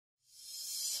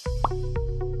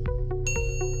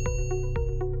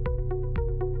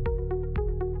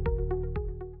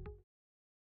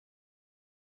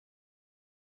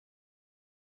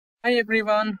Hi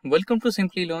everyone, welcome to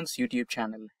Simplilearn's YouTube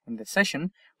channel. In this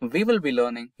session, we will be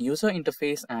learning user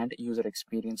interface and user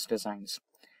experience designs.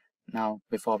 Now,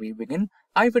 before we begin,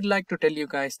 I would like to tell you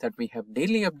guys that we have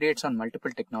daily updates on multiple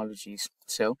technologies.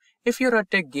 So, if you're a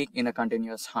tech geek in a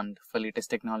continuous hunt for latest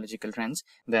technological trends,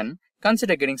 then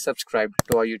consider getting subscribed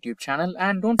to our YouTube channel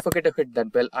and don't forget to hit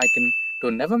that bell icon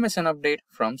to never miss an update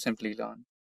from Simplilearn.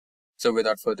 So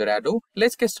without further ado,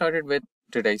 let's get started with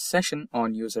today's session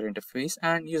on user interface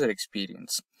and user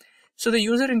experience. So the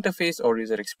user interface or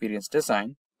user experience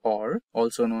design, or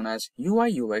also known as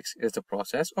UI UX, is the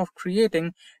process of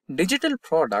creating digital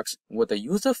products with a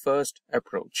user-first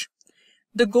approach.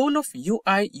 The goal of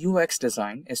UI UX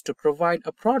design is to provide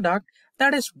a product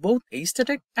that is both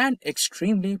aesthetic and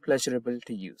extremely pleasurable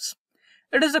to use.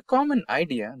 It is a common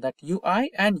idea that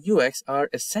UI and UX are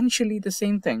essentially the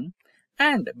same thing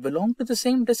and belong to the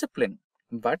same discipline,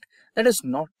 but that is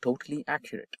not totally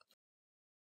accurate.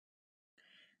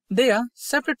 They are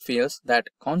separate fields that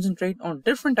concentrate on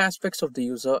different aspects of the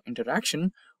user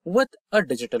interaction with a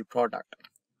digital product.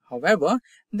 However,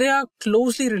 they are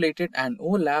closely related and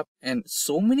overlap in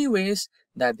so many ways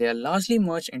that they are largely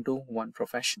merged into one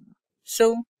profession.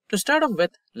 So, to start off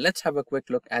with, let's have a quick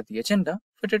look at the agenda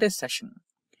for today's session.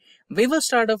 We will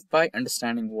start off by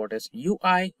understanding what is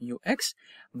UI UX.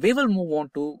 We will move on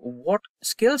to what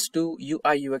skills do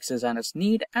UI UX designers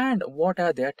need and what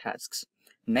are their tasks.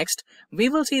 Next, we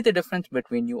will see the difference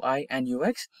between UI and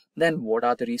UX, then what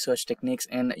are the research techniques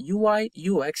in UI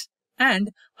UX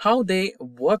and how they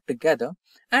work together,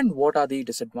 and what are the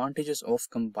disadvantages of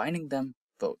combining them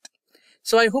both.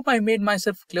 So I hope I made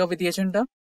myself clear with the agenda.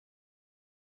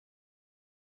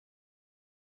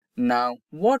 Now,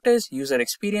 what is user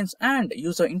experience and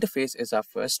user interface is our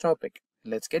first topic.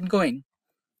 Let's get going.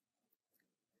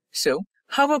 So,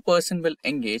 how a person will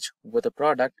engage with a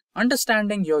product,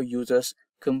 understanding your user's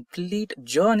complete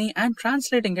journey and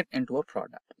translating it into a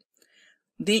product.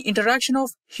 The interaction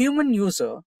of human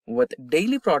user with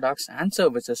daily products and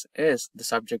services is the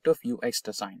subject of UX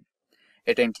design.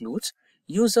 It includes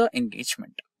user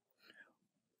engagement.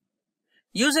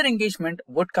 User engagement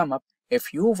would come up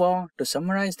if you were to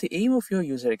summarize the aim of your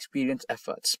user experience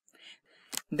efforts.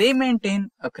 They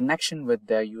maintain a connection with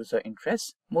their user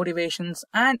interests, motivations,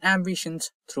 and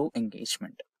ambitions through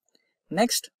engagement.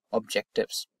 Next,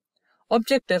 objectives.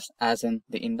 Objectives, as in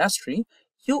the industry,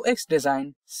 UX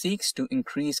design seeks to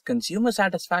increase consumer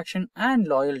satisfaction and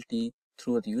loyalty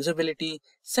through the usability,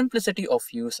 simplicity of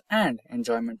use, and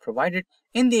enjoyment provided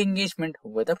in the engagement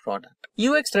with a product.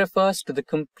 UX refers to the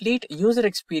complete user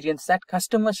experience that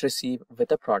customers receive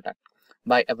with a product.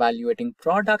 By evaluating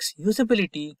product's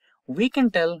usability, we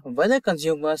can tell whether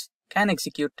consumers can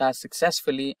execute tasks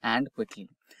successfully and quickly.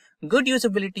 Good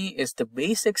usability is the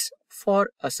basics for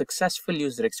a successful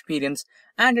user experience,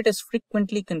 and it is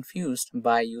frequently confused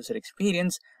by user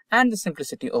experience and the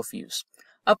simplicity of use.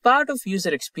 A part of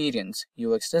user experience,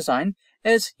 UX design,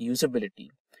 is usability.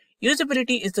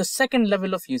 Usability is the second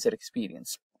level of user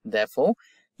experience. Therefore,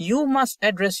 you must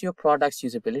address your product's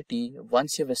usability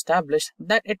once you've established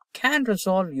that it can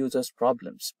resolve users'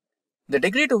 problems. The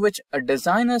degree to which a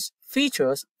designer's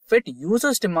features fit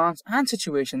users' demands and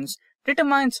situations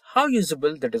determines how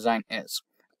usable the design is.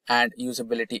 And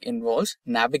usability involves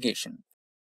navigation,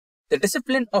 the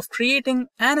discipline of creating,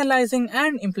 analyzing,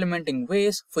 and implementing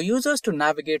ways for users to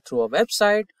navigate through a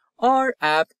website or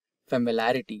app.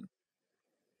 Familiarity.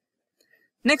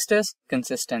 Next is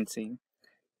consistency.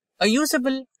 A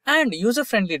usable and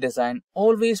user-friendly design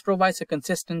always provides a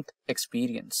consistent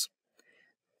experience.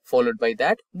 Followed by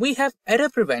that, we have error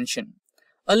prevention.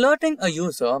 Alerting a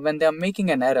user when they are making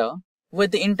an error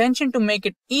with the intention to make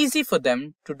it easy for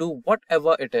them to do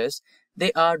whatever it is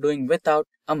they are doing without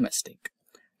a mistake.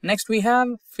 Next, we have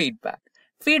feedback.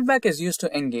 Feedback is used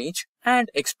to engage and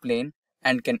explain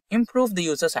and can improve the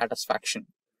user satisfaction.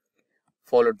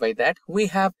 Followed by that, we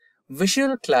have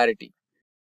visual clarity.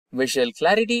 Visual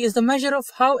clarity is the measure of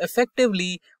how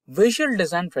effectively visual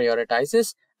design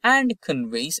prioritizes and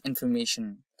conveys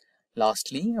information.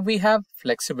 Lastly, we have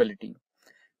flexibility.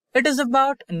 It is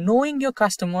about knowing your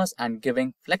customers and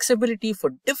giving flexibility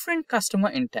for different customer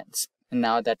intents.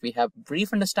 Now that we have a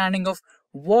brief understanding of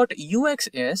what UX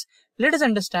is, let us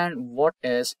understand what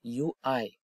is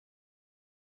UI.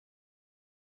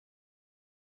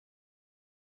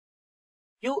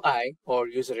 UI, or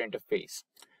user interface.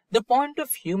 The point of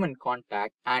human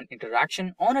contact and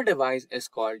interaction on a device is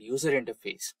called user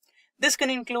interface. This can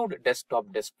include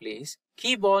desktop displays,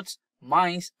 keyboards,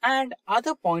 mice, and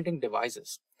other pointing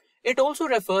devices. It also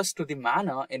refers to the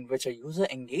manner in which a user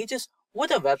engages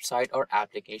with a website or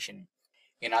application.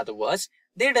 In other words,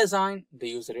 they design the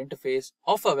user interface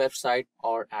of a website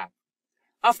or app.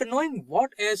 After knowing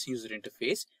what is user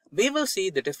interface, we will see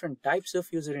the different types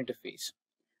of user interface.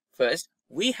 First,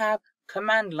 we have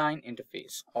command line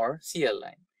interface or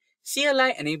CLI.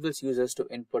 CLI enables users to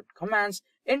input commands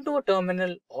into a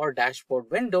terminal or dashboard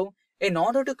window in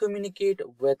order to communicate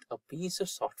with a piece of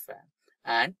software.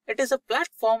 And it is a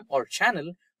platform or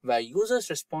channel where users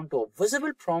respond to a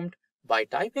visible prompt by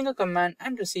typing a command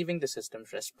and receiving the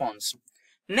system's response.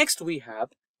 Next, we have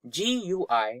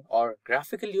GUI or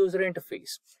graphical user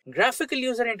interface. Graphical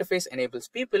user interface enables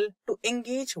people to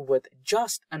engage with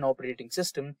just an operating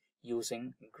system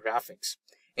using graphics.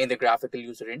 In the graphical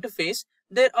user interface,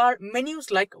 there are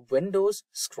menus like windows,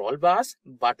 scroll bars,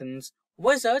 buttons,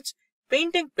 wizards,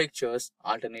 painting pictures,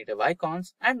 alternative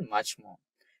icons, and much more.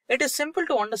 It is simple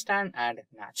to understand and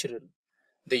natural.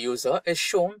 The user is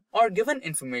shown or given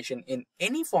information in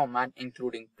any format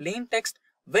including plain text,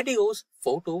 videos,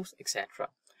 photos, etc.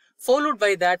 Followed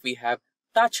by that, we have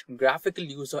touch graphical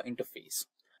user interface.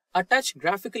 A touch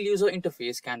graphical user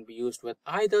interface can be used with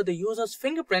either the user's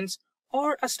fingerprints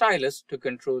or a stylus to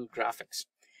control graphics.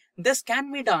 This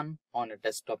can be done on a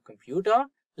desktop computer,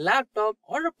 laptop,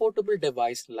 or a portable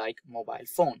device like mobile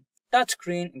phone.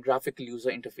 Touchscreen graphical user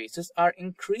interfaces are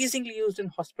increasingly used in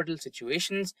hospital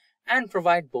situations and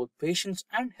provide both patients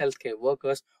and healthcare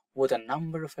workers with a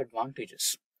number of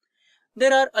advantages.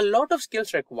 There are a lot of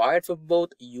skills required for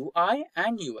both UI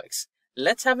and UX.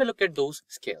 Let's have a look at those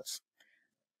skills.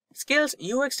 Skills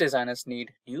UX designers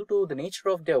need due to the nature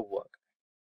of their work.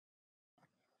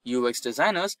 UX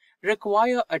designers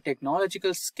require a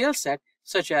technological skill set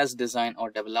such as design or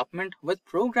development with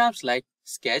programs like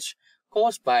Sketch,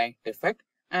 Cause by Defect,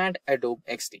 and Adobe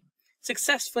XD.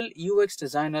 Successful UX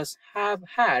designers have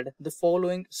had the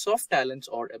following soft talents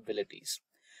or abilities.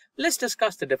 Let's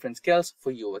discuss the different skills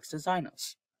for UX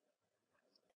designers.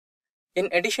 In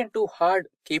addition to hard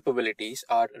capabilities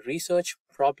are research,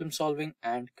 problem solving,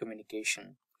 and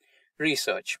communication.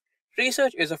 Research.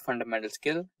 Research is a fundamental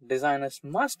skill. Designers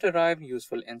must derive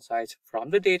useful insights from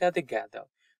the data they gather,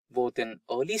 both in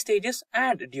early stages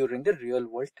and during the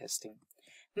real-world testing.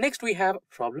 Next, we have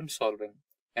problem solving.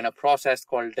 In a process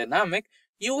called dynamic,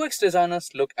 UX designers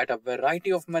look at a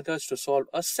variety of methods to solve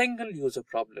a single user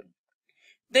problem.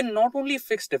 They not only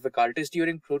fix difficulties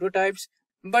during prototypes,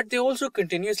 but they also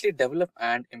continuously develop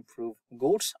and improve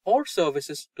goods or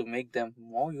services to make them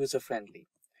more user-friendly.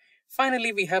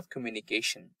 Finally, we have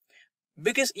communication.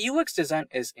 Because UX design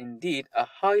is indeed a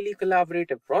highly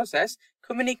collaborative process,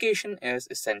 communication is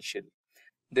essential.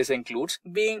 This includes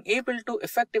being able to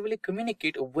effectively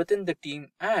communicate within the team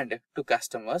and to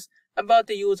customers about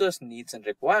the user's needs and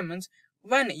requirements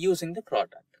when using the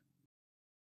product.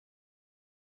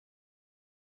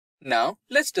 Now,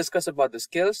 let's discuss about the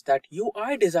skills that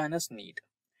UI designers need.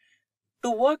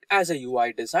 To work as a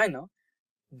UI designer,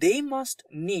 they must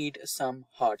need some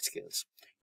hard skills.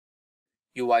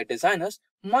 UI designers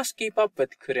must keep up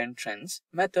with current trends,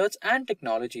 methods, and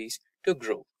technologies to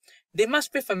grow. They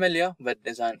must be familiar with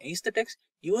design aesthetics,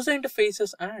 user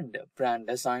interfaces, and brand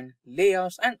design,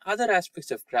 layouts, and other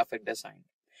aspects of graphic design.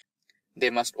 They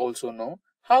must also know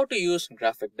how to use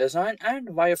graphic design and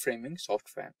wireframing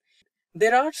software.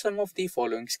 There are some of the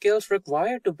following skills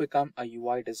required to become a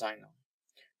UI designer.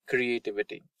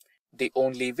 Creativity. The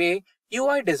only way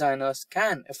UI designers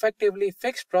can effectively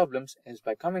fix problems is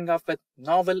by coming up with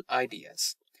novel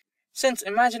ideas. Since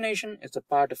imagination is a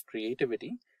part of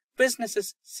creativity,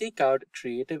 businesses seek out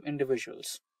creative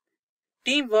individuals.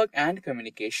 Teamwork and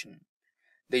communication.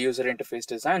 The user interface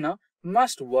designer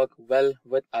must work well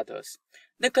with others.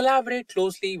 They collaborate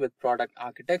closely with product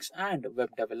architects and web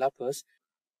developers.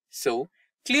 So,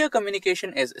 clear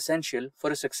communication is essential for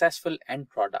a successful end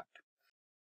product.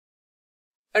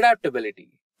 Adaptability.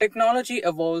 Technology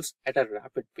evolves at a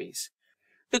rapid pace.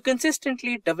 To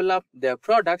consistently develop their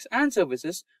products and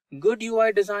services, good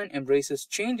UI design embraces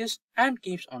changes and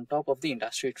keeps on top of the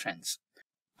industry trends.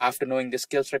 After knowing the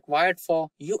skills required for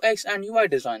UX and UI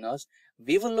designers,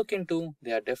 we will look into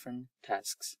their different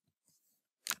tasks.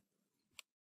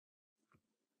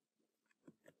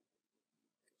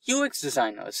 UX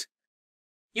designers.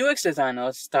 UX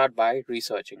designers start by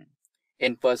researching.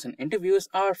 In-person interviews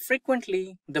are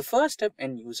frequently the first step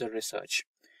in user research.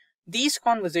 These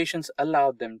conversations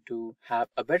allow them to have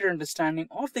a better understanding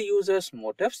of the user's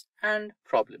motives and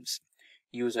problems.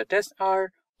 User tests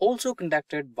are also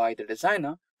conducted by the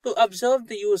designer to observe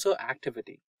the user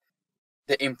activity.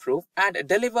 They improve and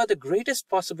deliver the greatest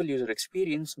possible user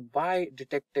experience by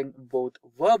detecting both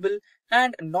verbal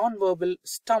and non-verbal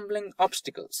stumbling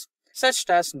obstacles. Such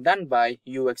tasks done by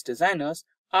UX designers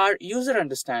are user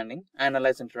understanding,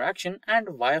 analyze interaction, and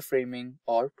wireframing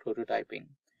or prototyping.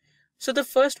 So the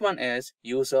first one is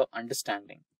user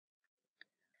understanding.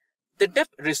 The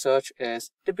depth research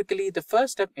is typically the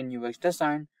first step in UX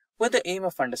design with the aim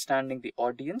of understanding the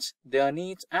audience, their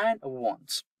needs, and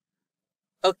wants.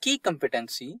 A key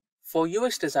competency for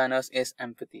UX designers is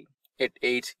empathy. It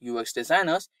aids UX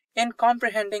designers in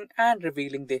comprehending and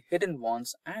revealing the hidden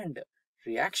wants and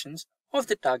reactions of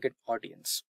the target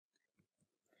audience.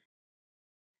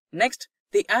 Next,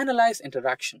 they analyze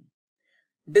interaction.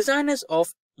 Designers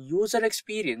of user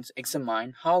experience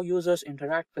examine how users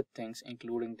interact with things,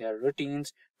 including their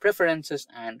routines, preferences,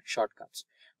 and shortcuts.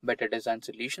 Better design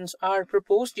solutions are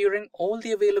proposed during all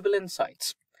the available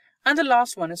insights. And the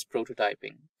last one is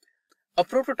prototyping. A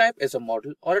prototype is a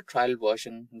model or a trial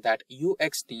version that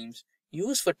UX teams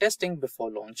use for testing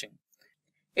before launching.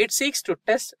 It seeks to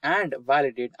test and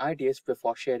validate ideas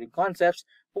before sharing concepts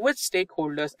with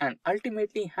stakeholders and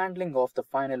ultimately handing off the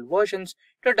final versions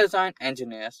to design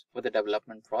engineers for the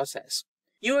development process.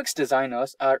 UX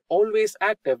designers are always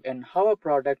active in how a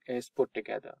product is put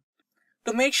together.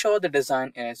 To make sure the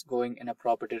design is going in a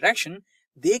proper direction,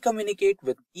 they communicate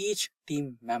with each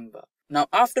team member. Now,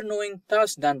 after knowing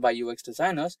tasks done by UX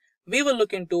designers, we will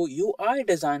look into UI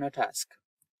designer task.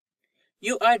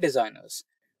 UI designers.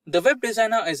 The web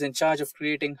designer is in charge of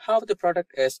creating how the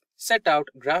product is set out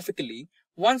graphically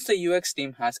once the UX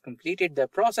team has completed their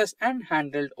process and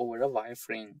handled over a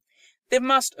wireframe. They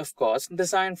must, of course,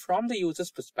 design from the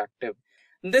user's perspective.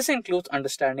 This includes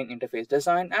understanding interface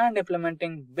design and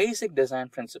implementing basic design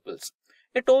principles.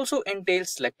 It also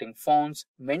entails selecting fonts,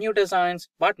 menu designs,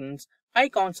 buttons,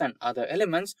 icons, and other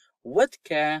elements with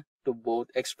care to both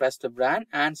express the brand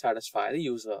and satisfy the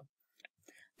user.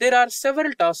 There are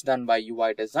several tasks done by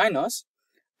UI designers,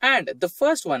 and the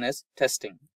first one is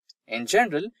testing. In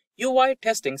general, UI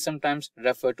testing, sometimes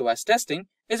referred to as testing,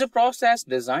 is a process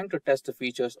designed to test the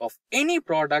features of any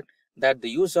product that the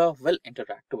user will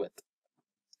interact with.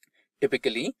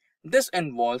 Typically, this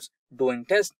involves doing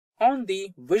tests on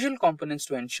the visual components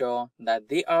to ensure that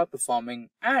they are performing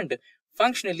and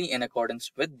functionally in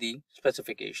accordance with the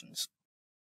specifications.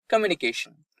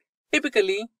 Communication.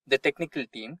 Typically, the technical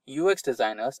team, UX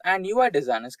designers, and UI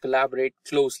designers collaborate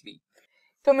closely.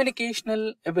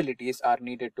 Communicational abilities are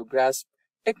needed to grasp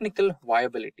technical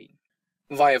viability.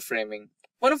 Wireframing.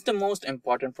 One of the most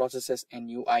important processes in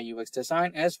UI UX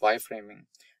design is wireframing.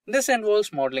 This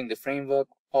involves modeling the framework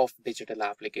of digital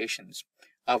applications.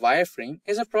 A wireframe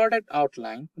is a product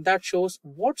outline that shows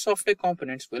what software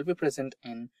components will be present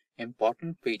in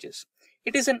important pages.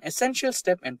 It is an essential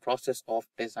step in process of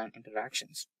design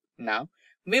interactions. Now,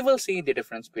 we will see the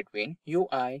difference between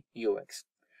UI UX.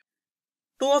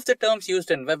 Two of the terms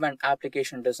used in web and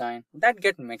application design that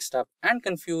get mixed up and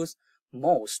confused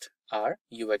most are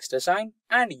UX design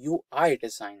and UI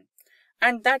design,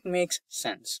 and that makes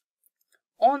sense.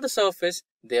 On the surface,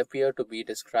 they appear to be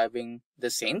describing the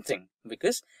same thing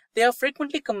because they are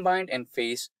frequently combined in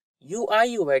phrase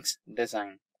UI UX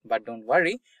design. But don't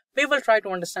worry, we will try to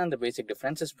understand the basic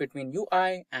differences between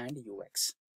UI and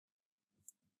UX.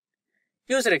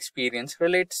 User experience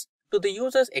relates to the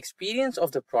user's experience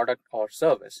of the product or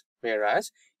service,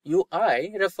 whereas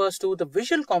UI refers to the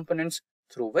visual components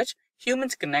through which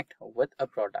humans connect with a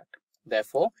product.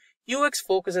 Therefore, UX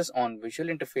focuses on visual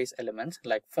interface elements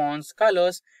like fonts,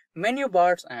 colors, menu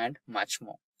bars, and much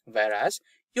more, whereas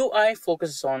UI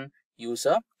focuses on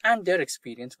user and their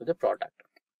experience with the product.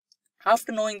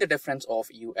 After knowing the difference of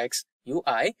UX,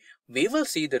 UI, we will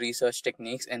see the research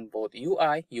techniques in both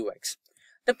UI, UX.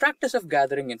 The practice of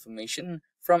gathering information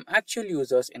from actual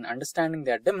users in understanding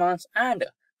their demands and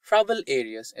trouble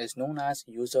areas is known as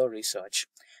user research.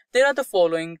 There are the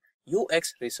following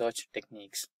UX research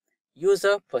techniques.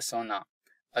 User persona.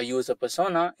 A user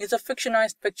persona is a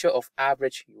fictionized picture of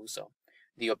average user.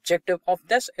 The objective of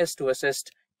this is to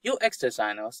assist UX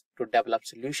designers to develop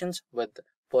solutions with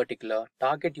particular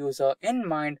target user in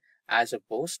mind as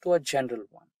opposed to a general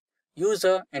one.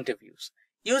 User interviews.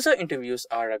 User interviews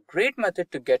are a great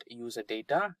method to get user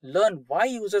data, learn why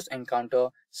users encounter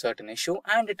certain issue,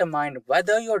 and determine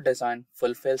whether your design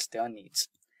fulfills their needs.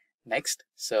 Next,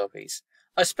 surveys.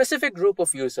 A specific group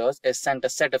of users is sent a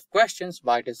set of questions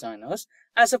by designers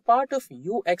as a part of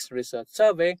UX research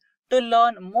survey to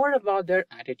learn more about their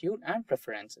attitude and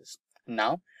preferences.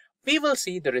 Now, we will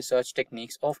see the research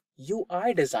techniques of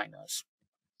UI designers.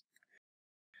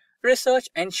 Research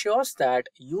ensures that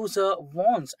user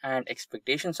wants and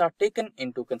expectations are taken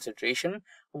into consideration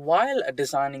while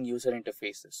designing user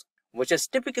interfaces, which is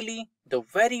typically the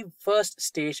very first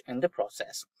stage in the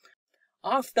process.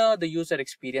 After the user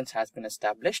experience has been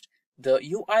established, the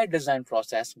UI design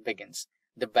process begins.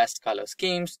 The best color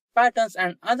schemes, patterns,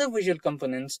 and other visual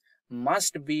components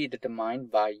must be determined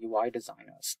by UI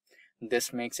designers.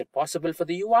 This makes it possible for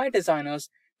the UI designers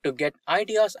to get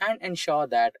ideas and ensure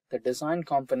that the design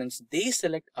components they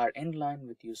select are in line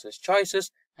with users'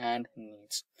 choices and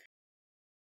needs.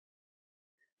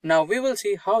 Now we will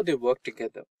see how they work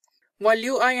together. While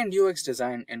UI and UX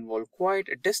design involve quite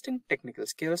distinct technical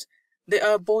skills, they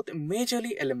are both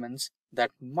majorly elements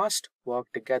that must work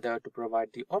together to provide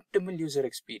the optimal user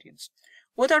experience.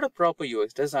 Without a proper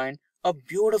UX design, a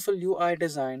beautiful UI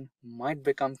design might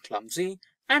become clumsy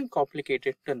and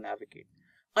complicated to navigate.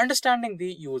 Understanding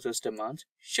the user's demands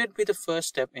should be the first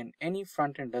step in any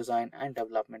front-end design and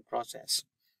development process.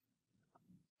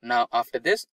 Now, after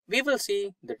this, we will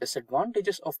see the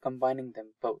disadvantages of combining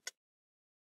them both.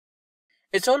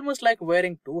 It's almost like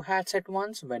wearing two hats at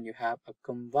once when you have a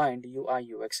combined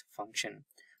UI UX function.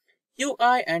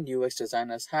 UI and UX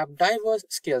designers have diverse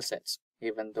skill sets,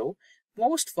 even though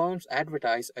most firms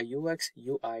advertise a UX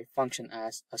UI function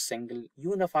as a single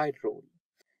unified role.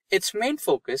 Its main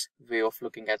focus, way of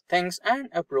looking at things, and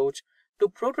approach to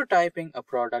prototyping a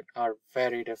product are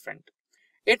very different.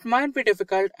 It might be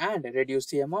difficult and reduce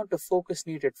the amount of focus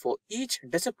needed for each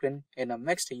discipline in a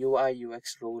mixed UI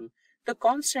UX role to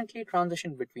constantly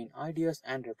transition between ideas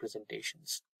and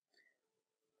representations.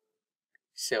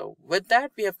 So with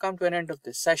that, we have come to an end of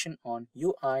this session on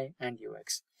UI and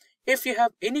UX. If you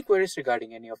have any queries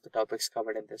regarding any of the topics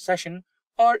covered in this session,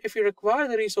 or if you require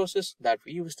the resources that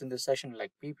we used in this session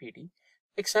like PPT,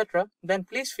 etc., then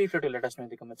please feel free to let us know in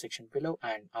the comment section below,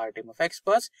 and our team of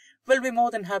experts will be more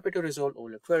than happy to resolve all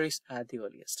your queries at the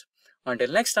earliest.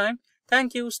 Until next time,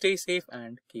 thank you, stay safe,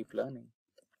 and keep learning.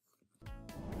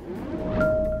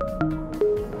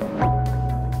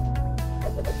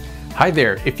 Hi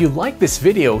there, if you like this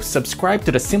video, subscribe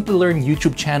to the Simplilearn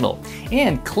YouTube channel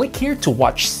and click here to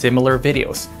watch similar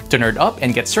videos. To nerd up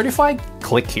and get certified,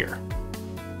 click here.